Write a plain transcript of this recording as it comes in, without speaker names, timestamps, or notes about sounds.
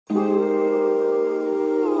I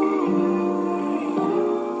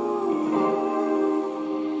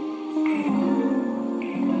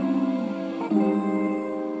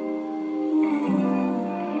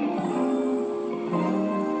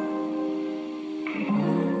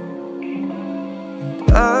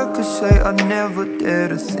could say I never dare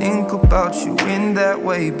to think about you in that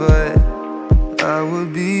way, but I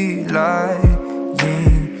would be lying.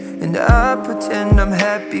 And I pretend I'm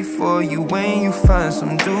happy for you when you find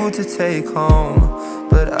some dude to take home.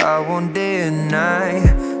 But I won't deny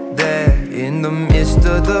that in the midst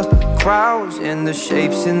of the crowds and the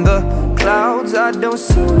shapes in the clouds, I don't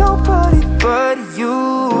see nobody but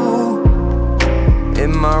you.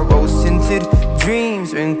 In my rose-tinted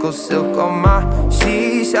dreams, wrinkled silk on my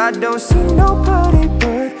sheets, I don't see nobody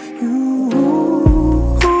but you.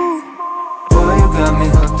 Boy, you got me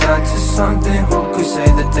hooked on to something. Who could say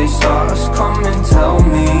that they saw us coming? Tell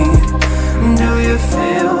me, do you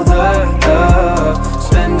feel the love?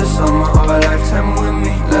 Spend the summer of a lifetime with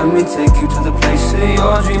me. Let me take you to the place of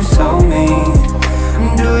your dreams. Tell me,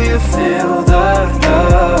 do you feel the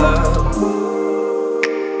love?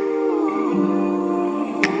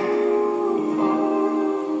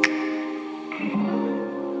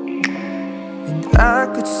 I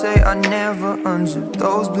could say I never unzipped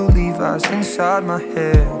those blue Levi's inside my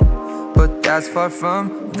head, but that's far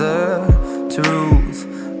from the truth.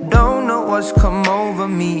 Don't know what's come over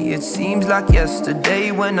me. It seems like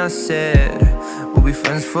yesterday when I said we'll be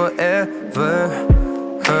friends forever.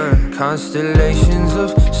 Heard constellations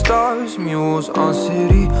of stars, mules on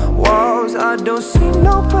city walls. I don't see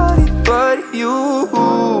nobody but you.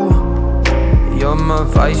 You're my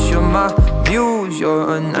vice, you're my muse,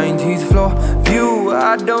 you're a 19th floor view.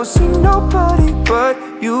 I don't see nobody but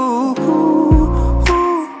you.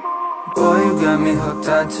 Boy, you got me hooked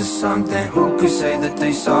onto something. Who could say that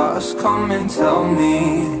they saw us coming? Tell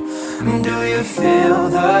me, do you feel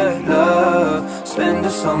that love? Spend the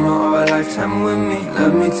summer of a lifetime with me.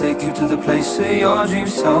 Let me take you to the place of your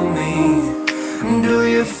dreams. Tell me, do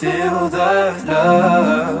you feel that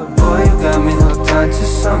love? Boy, you got me hooked onto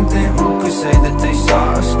something. Who could say that they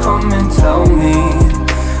saw us coming? Tell me,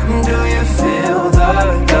 do you feel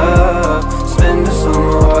that love? Spend the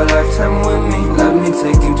summer or a lifetime with me. Let me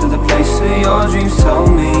take you to the place of your dreams. Tell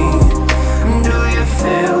me, do you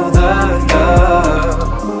feel that love?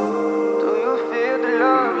 Do you feel the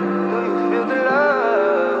love? Do you feel the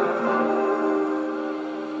love?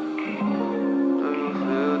 Do you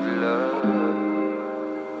feel the love?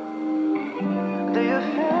 Do you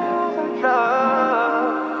feel the love?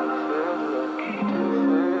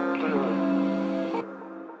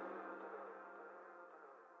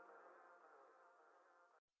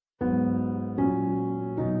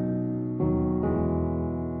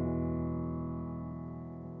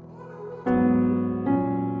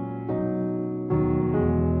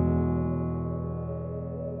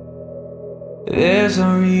 There's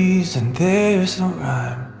no reason, there's no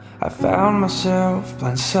rhyme. I found myself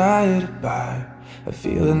blindsided by a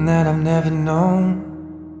feeling that I've never known.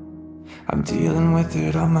 I'm dealing with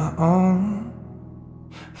it on my own.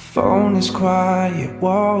 Phone is quiet,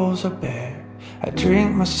 walls are bare. I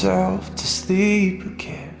drink myself to sleep, who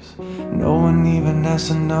cares? No one even has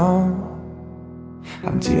to know.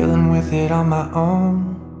 I'm dealing with it on my own.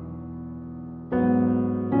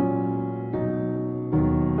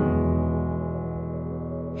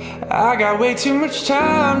 I got way too much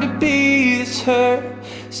time to be this hurt.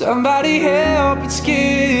 Somebody help, it's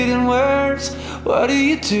getting worse. What do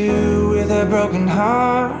you do with a broken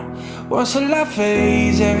heart? Once the light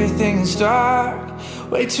fades, everything is dark.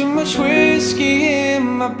 Way too much whiskey in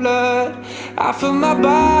my blood. I feel my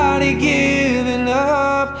body giving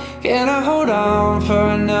up. Can I hold on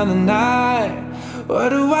for another night? What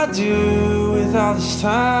do I do with all this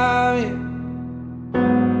time?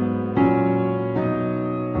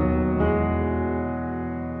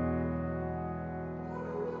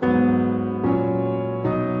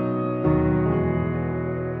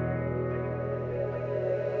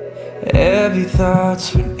 Heavy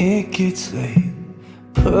thoughts when it gets late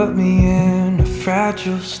put me in a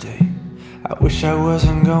fragile state. I wish I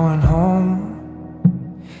wasn't going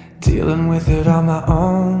home, dealing with it on my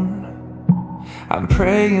own. I'm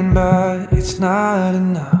praying but it's not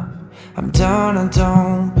enough. I'm down, I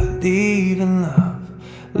don't believe in love.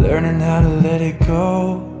 Learning how to let it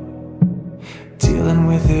go, dealing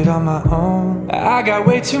with it on my own. I got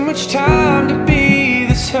way too much time to be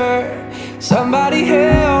this hurt. Somebody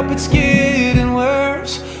help, it's getting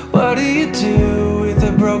worse. What do you do with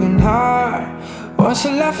a broken heart? Once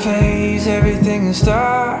the light fades, everything is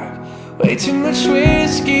dark. Way too much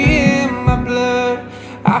whiskey in my blood.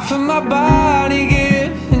 I feel my body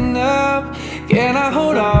giving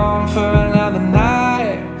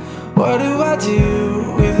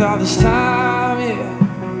all this time, yeah.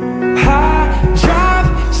 I drive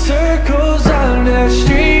circles under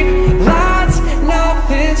street lights,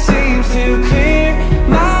 nothing seems to clear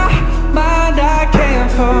my mind. I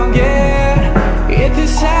can't forget, get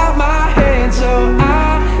this out my head, so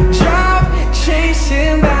I drive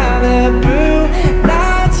chasing Malibu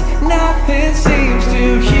nights, nothing seems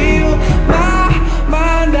to heal my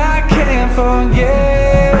mind. I can't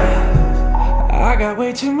forget, I got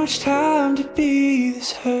way too much time to be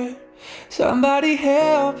this hurt. Somebody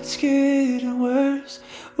help, it's getting worse.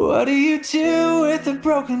 What do you do with a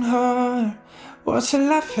broken heart? Once the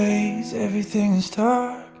light fades, everything is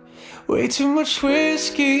dark. Way too much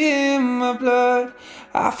whiskey in my blood,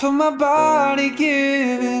 I feel my body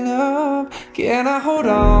giving up. Can I hold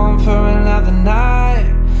on for another night?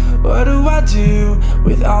 What do I do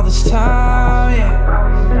with all this time? Yeah.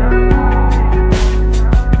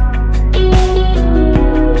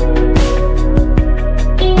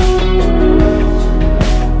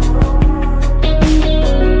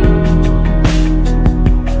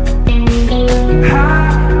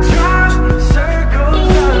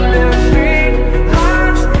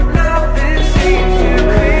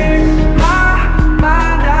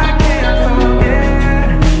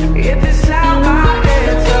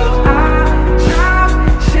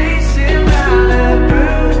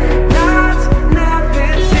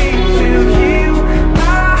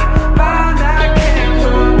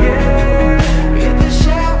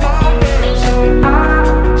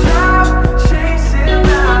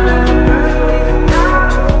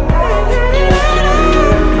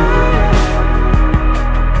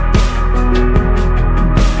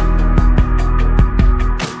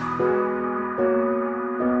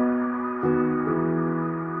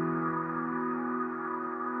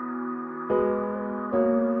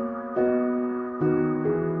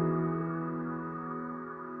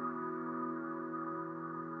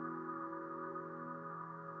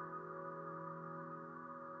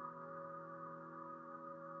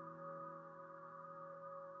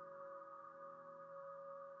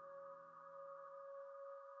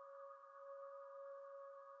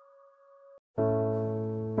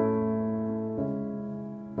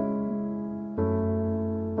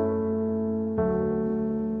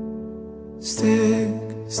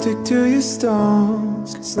 Stick to your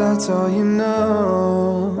stones, 'cause that's all you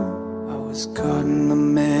know. I was caught in the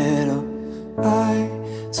middle, I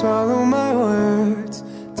swallow my words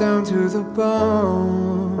down to the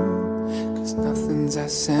bone, 'cause nothing's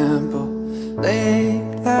as simple. Late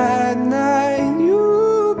at night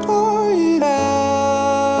you pour it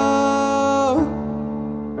out.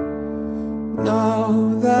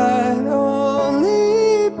 Know that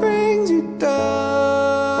only brings you down.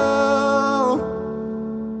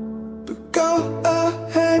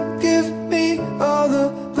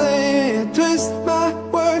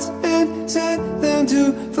 To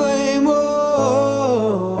flame, oh,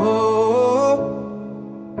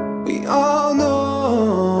 we all know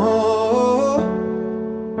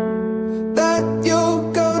that you'll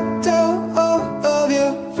go tell all of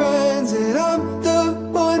your friends that I'm the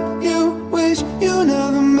one you wish you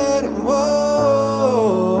never met. And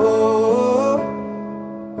whoa,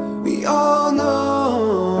 we all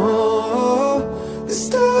know the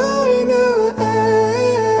story never ends.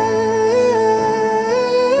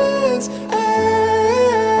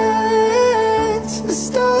 The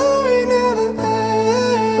story never ends.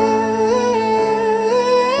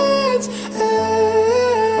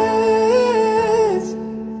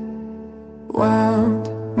 Wound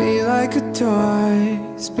me like a toy,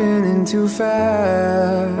 spinning too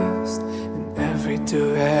fast in every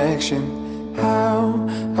direction. How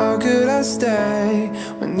could I stay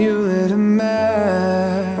when you lit a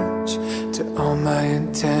match to all my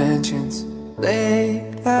intentions? Late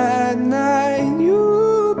at night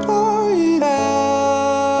you pour it out.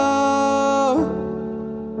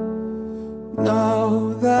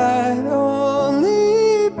 Know that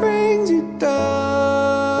only brings you down.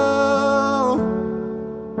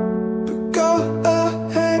 But go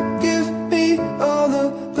ahead, give me all the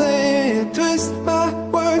blame. Twist my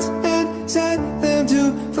words and set them to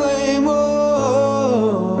flame. Whoa.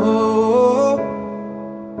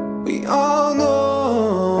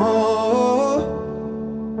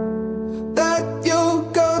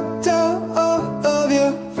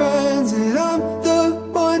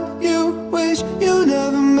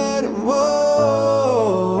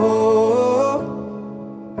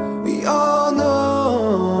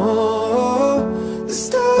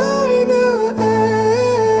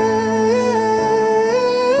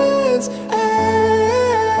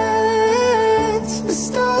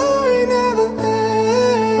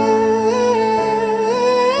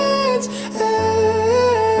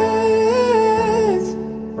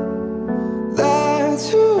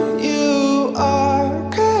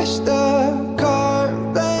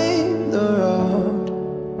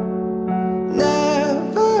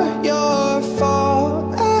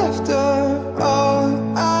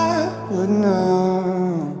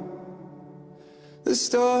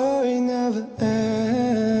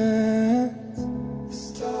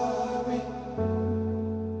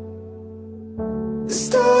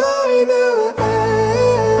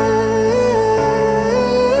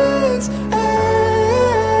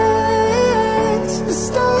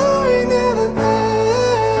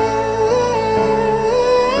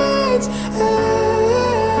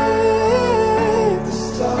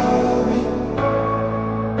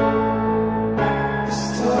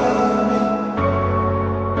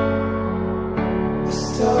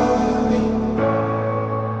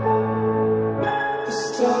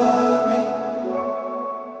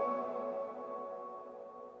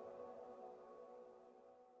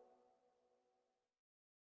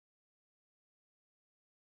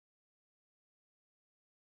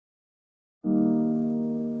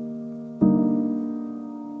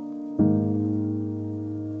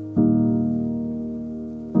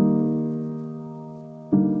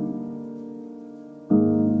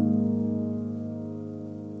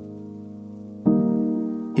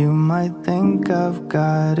 You might think I've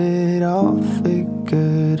got it all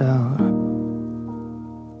figured out,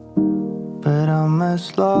 but I'm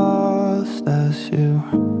as lost as you.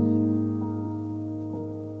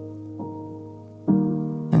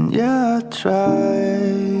 And yeah, I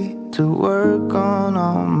try to work on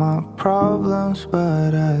all my problems,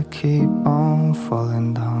 but I keep on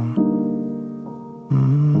falling down.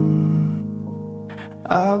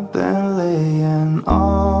 I've been laying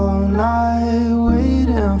all night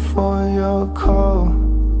waiting for your call,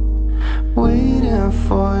 waiting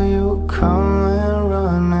for you coming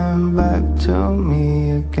running back to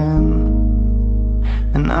me again.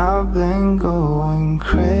 And I've been going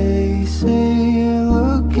crazy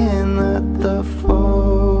looking at the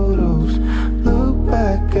photos, look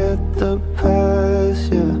back at the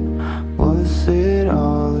past, yeah. Was it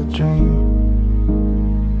all a dream?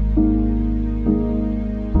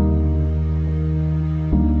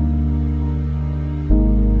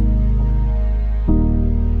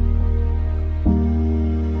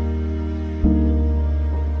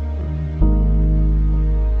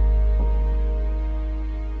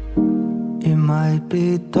 It might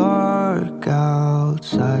be dark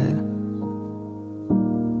outside,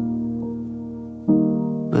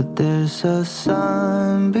 but there's a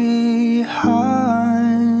sun behind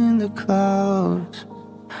the clouds.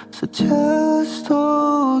 So just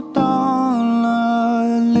hold on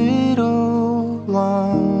a little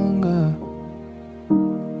longer.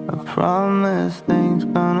 I promise things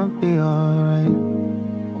gonna be alright.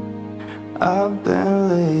 I've been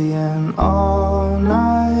laying all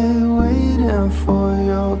night waiting for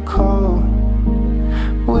your call,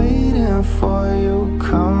 waiting for you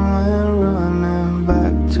coming running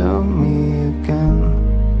back to me again.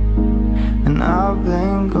 And I've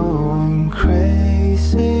been going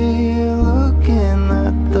crazy looking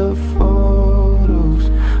at the photos,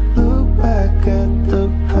 look back at the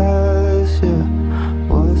past, yeah.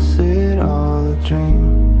 Was it all a dream?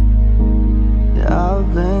 Yeah, I've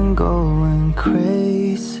been going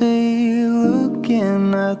crazy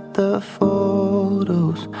looking at the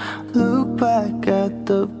photos, look back at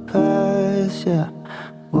the past, yeah.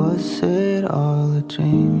 Was it all a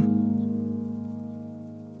dream?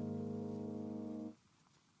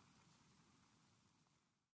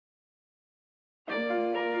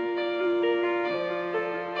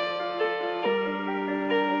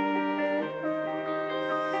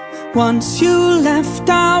 Once you left,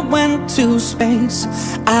 I went to space.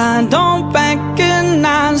 I don't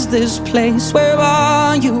recognize this place. Where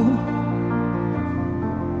are you?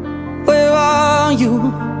 Where are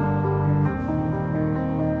you?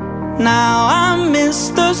 Now I miss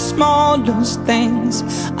the smallest things.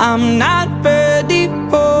 I'm not ready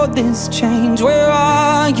for this change. Where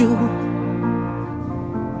are you?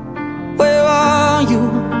 Where are you?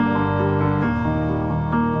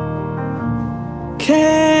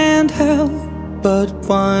 Can't help but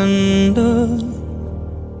wonder.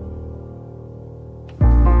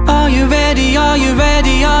 Are you ready? Are you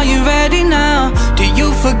ready? Are you ready now? Do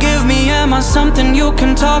you forgive me? Am I something you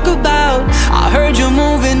can talk about? I heard you're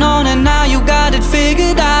moving on and now you got it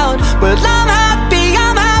figured out. Well, I'm happy,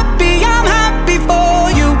 I'm happy, I'm happy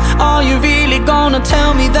for you. Are you really gonna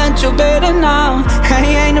tell me that you're better now?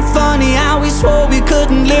 Hey, ain't it funny how we swore we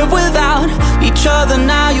couldn't live without each other?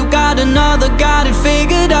 Now you got another, got it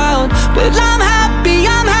figured out. But I'm happy,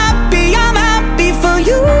 I'm happy, I'm happy for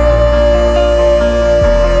you.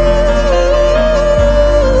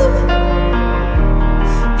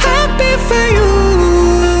 Happy for you.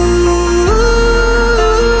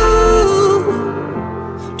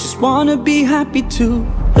 Just wanna be happy too.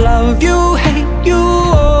 Love you, hate you,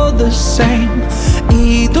 all the same.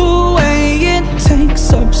 Either way it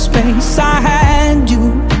takes up space. I had you,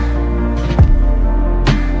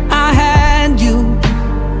 I had you.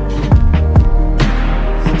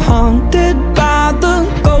 Haunted by the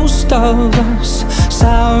ghost of us.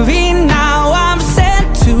 Sorry now I've said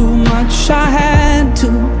too much. I had to,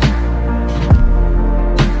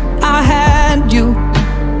 I had you.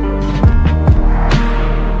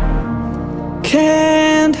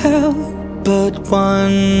 Can't help but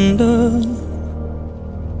wonder.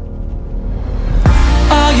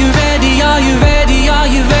 Are you ready? Are you ready? Are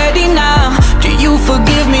you ready now? Do you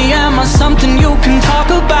forgive me? Am I something you can talk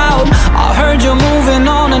about? I heard you're moving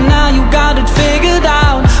on and now you got it figured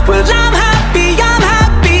out. Well, I'm happy, I'm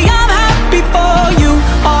happy, I'm happy for you.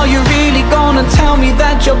 Are you really gonna tell me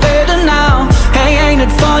that you're better now? Hey, ain't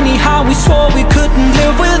it funny how we swore we couldn't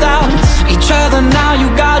live without each other? Now you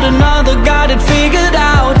got another, got it figured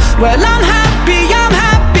out. Well, I'm happy, I'm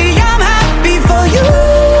happy, I'm happy for you.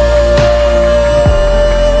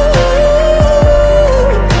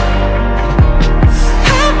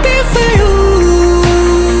 Happy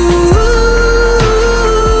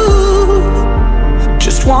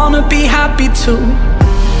to.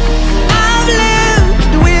 I've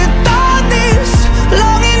lived with all this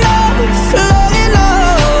long enough, long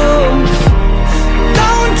enough.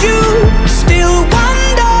 Don't you still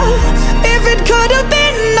wonder if it could have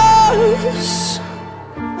been us?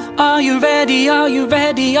 Are you ready, are you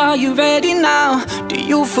ready, are you ready now? Do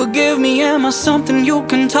you forgive me, am I something you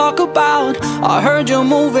can talk about? I heard you're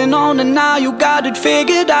moving on and now you got it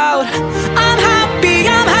figured out. I'm happy,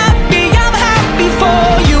 I'm happy, I'm happy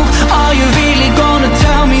for you. Are you really gonna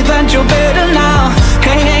tell me that you're better now?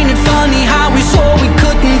 Hey, ain't it funny how we swore we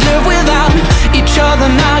couldn't live without each other?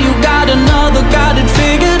 Now you got another, got it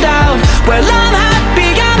figured out. Well, I'm happy,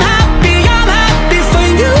 I'm happy, I'm happy for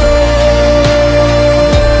you.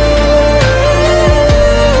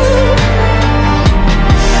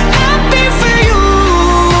 Happy for you.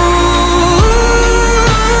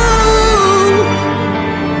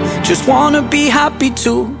 Just wanna be happy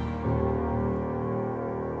too.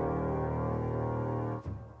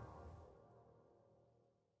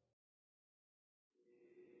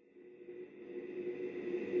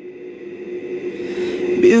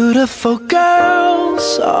 Beautiful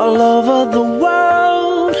girls all over the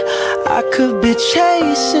world I could be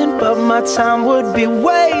chasing, but my time would be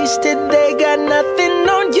wasted. They got nothing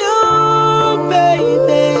on you,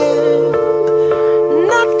 baby.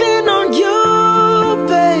 Nothing on you,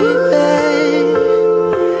 baby.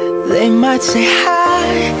 They might say hi,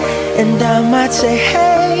 and I might say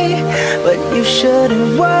hey, but you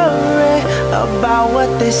shouldn't worry about what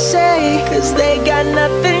they say, 'cause they got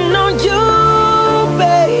nothing on you,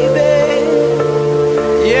 baby.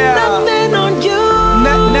 Yeah. Nothing on you.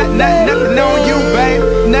 Nothing on you, babe.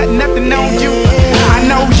 Nothing on you. I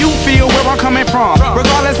know you feel where I'm coming from,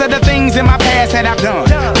 regardless of the things in my past that I've done.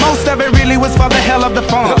 Most of it really was for the hell of the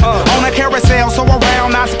fun. On a carousel, so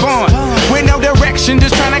around I spun. With no direction,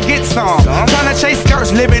 just trying to get some. Trying to chase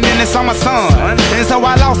skirts, living in the summer sun. And so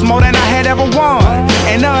I lost more than I had ever won.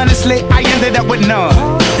 And honestly, I ended up with none.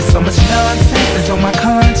 There's so much nonsense that's on my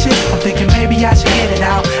conscience. I'm thinking maybe I should get it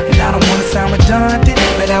out. And I don't wanna sound redundant,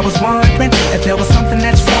 but I was wondering if there was something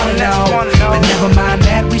that you wanna know. But never mind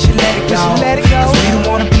that, we should let it go. 'Cause we don't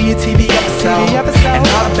wanna be a TV episode. And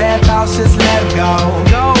all the bad thoughts, just let it go.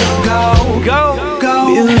 Go, go, go, go.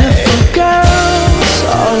 Beautiful girls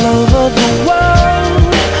all over the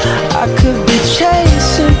world I could be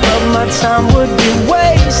chasing, but my time would be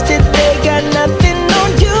wasted. They got nothing on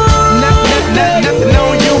you. Nothing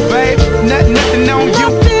on you, babe. Nothing on you.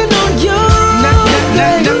 Nothing on you.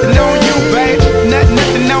 Nothing on you, babe.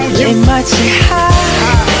 Nothing on you. They might say hi,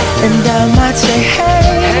 and I might say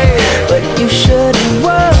hey, but you shouldn't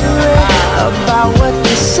worry about what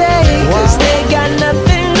they say, 'cause they got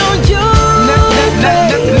nothing on you.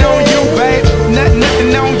 Nothing on you, babe.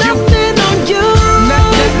 Nothing on you. Nothing on you.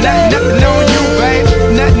 Nothing on you, babe.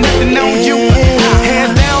 Nothing on you.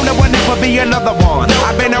 Hands down, there will never be another one.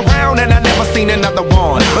 I've been around and I never seen another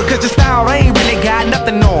one. Because your style ain't really got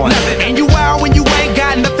nothing on. And you out when you ain't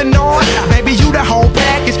got nothing on. Baby, you the whole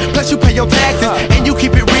package. Plus you pay your taxes. And you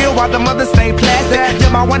keep it real while the mothers stay plastic.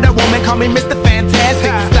 You're my Wonder Woman, call me Mr.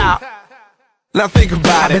 Fantastic. Stop. Now think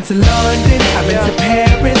about it. I've been to London, I've been to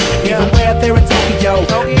Paris, even where there in Tokyo.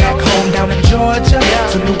 Back home down in Georgia,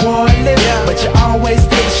 to New Orleans, but you always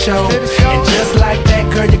did the show. And just like that,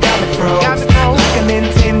 girl, you got me froze, like a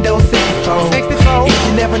Nintendo 64. If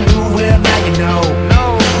you never knew, well, now you know.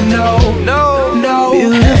 No.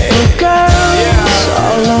 Beautiful girls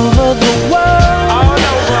all over the world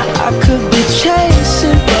I could be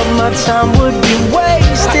chasing, but my time would be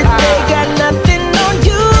wasted. They got nothing on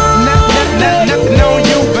you. Nothing on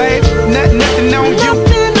you, babe. Nothing on you.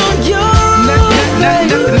 Nothing on you.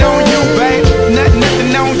 Nothing on you, babe.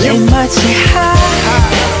 Nothing on you. They might say hi,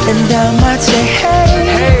 and I might say hey,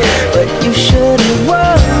 but you shouldn't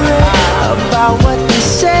worry about what they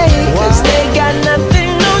say, 'cause they got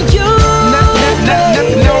nothing on you.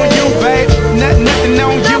 Nothing on you, babe. Nothing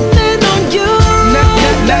on you. Nothing on you.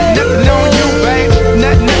 Nothing on you, babe.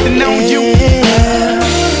 Nothing on you.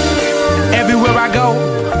 Everywhere I go,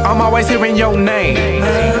 I'm always hearing your name.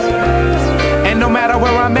 And no matter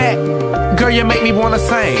where I'm at, girl, you make me wanna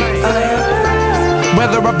sing.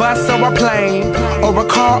 Whether a bus or a plane, or a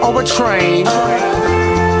car or a train,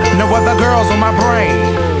 no other girls on my brain,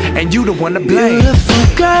 and you the one to blame. Beautiful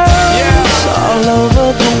girls all over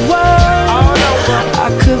the world I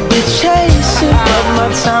could be chasing, but my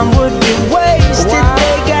time would be wasted.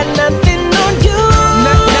 They got nothing on you.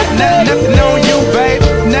 Nothing on you, babe.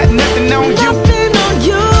 Nothing on you. Nothing on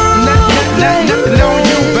you. Nothing on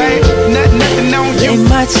you, babe. Nothing on you. They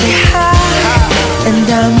might say hi, and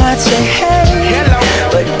I might say hey,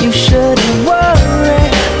 but you shouldn't worry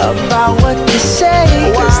about what they say,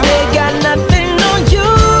 'cause they got nothing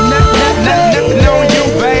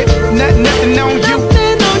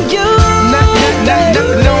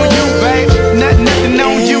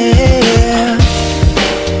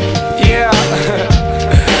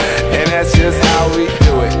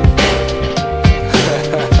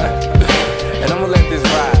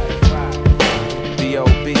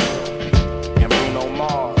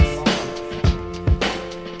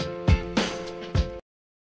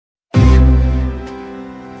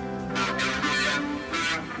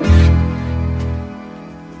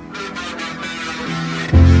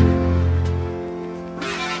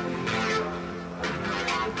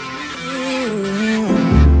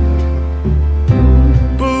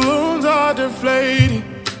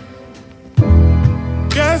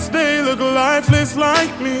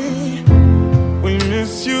like me. We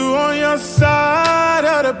miss you on your side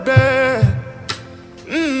of the bed.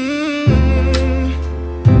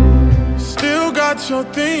 Still got your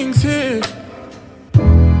things here.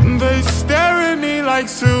 They stare at me like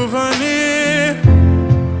souvenirs.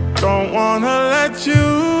 Don't wanna let you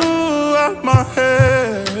out my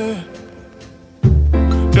head.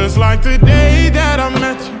 Just like the day that I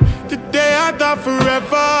met you, the day I thought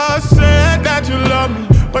forever. Said that you love me,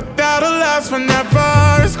 but that'll last forever.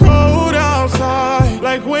 It's cold outside,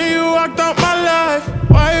 like when you walked out my life.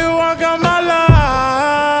 Why you walk out my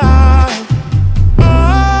life? I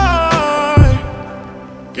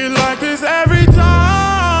get like this every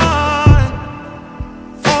time.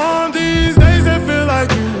 On these days that feel like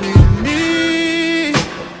you and me.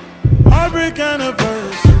 Heartbreak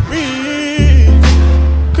anniversary.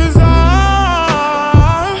 'Cause I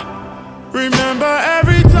remember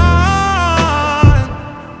every time.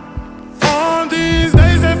 On these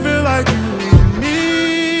days that feel like you and me.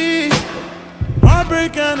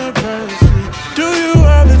 Heartbreak anniversary. Do you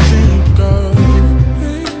ever think of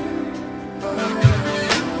me?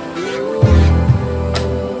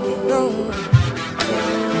 No,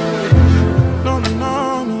 no, no,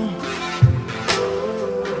 no.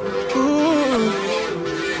 Ooh,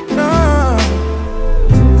 nah.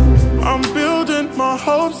 I'm building my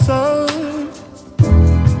hopes up,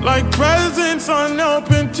 like presents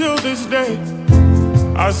unopened till this day.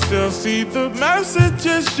 I still see the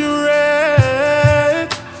messages you read.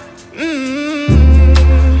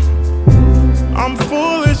 I'm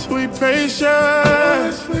foolishly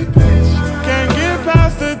patient. Can't get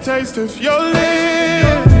past the taste of your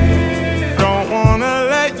lips. Don't wanna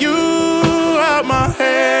let you out my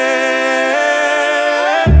head.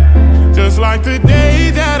 Just like the day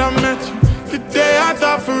that I met you, the day I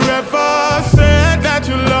thought forever. Said that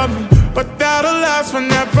you love me, but that'll last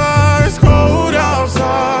forever. It's cold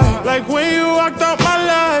outside, like when you walked out my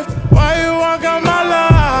life. Why you walk out my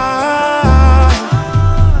life?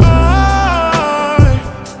 I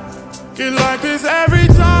get like this every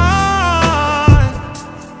time.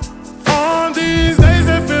 On these days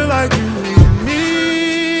that feel like you and me.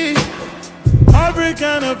 Heartbreak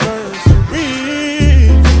anniversary.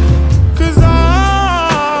 'Cause I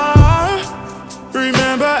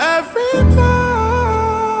remember every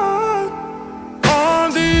time. On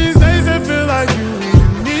these days that feel like you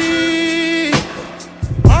and me.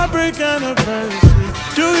 Heartbreak anniversary.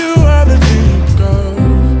 Do you ever think of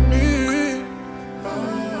me?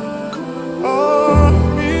 Oh,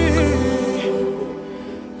 me.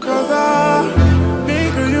 'Cause I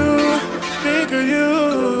think of you, think of you.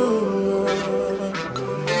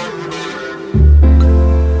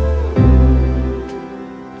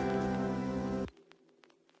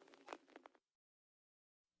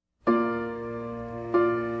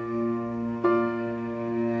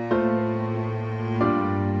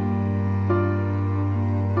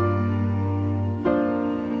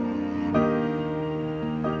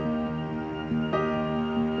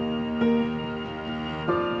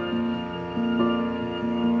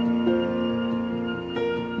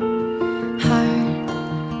 Heart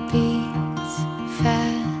beats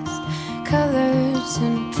fast, colors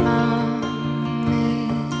and promises.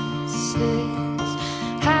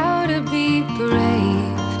 How to be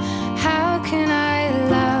brave? How can I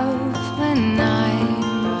love when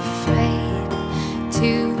I'm afraid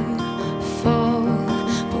to fall?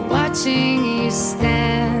 But watching you stand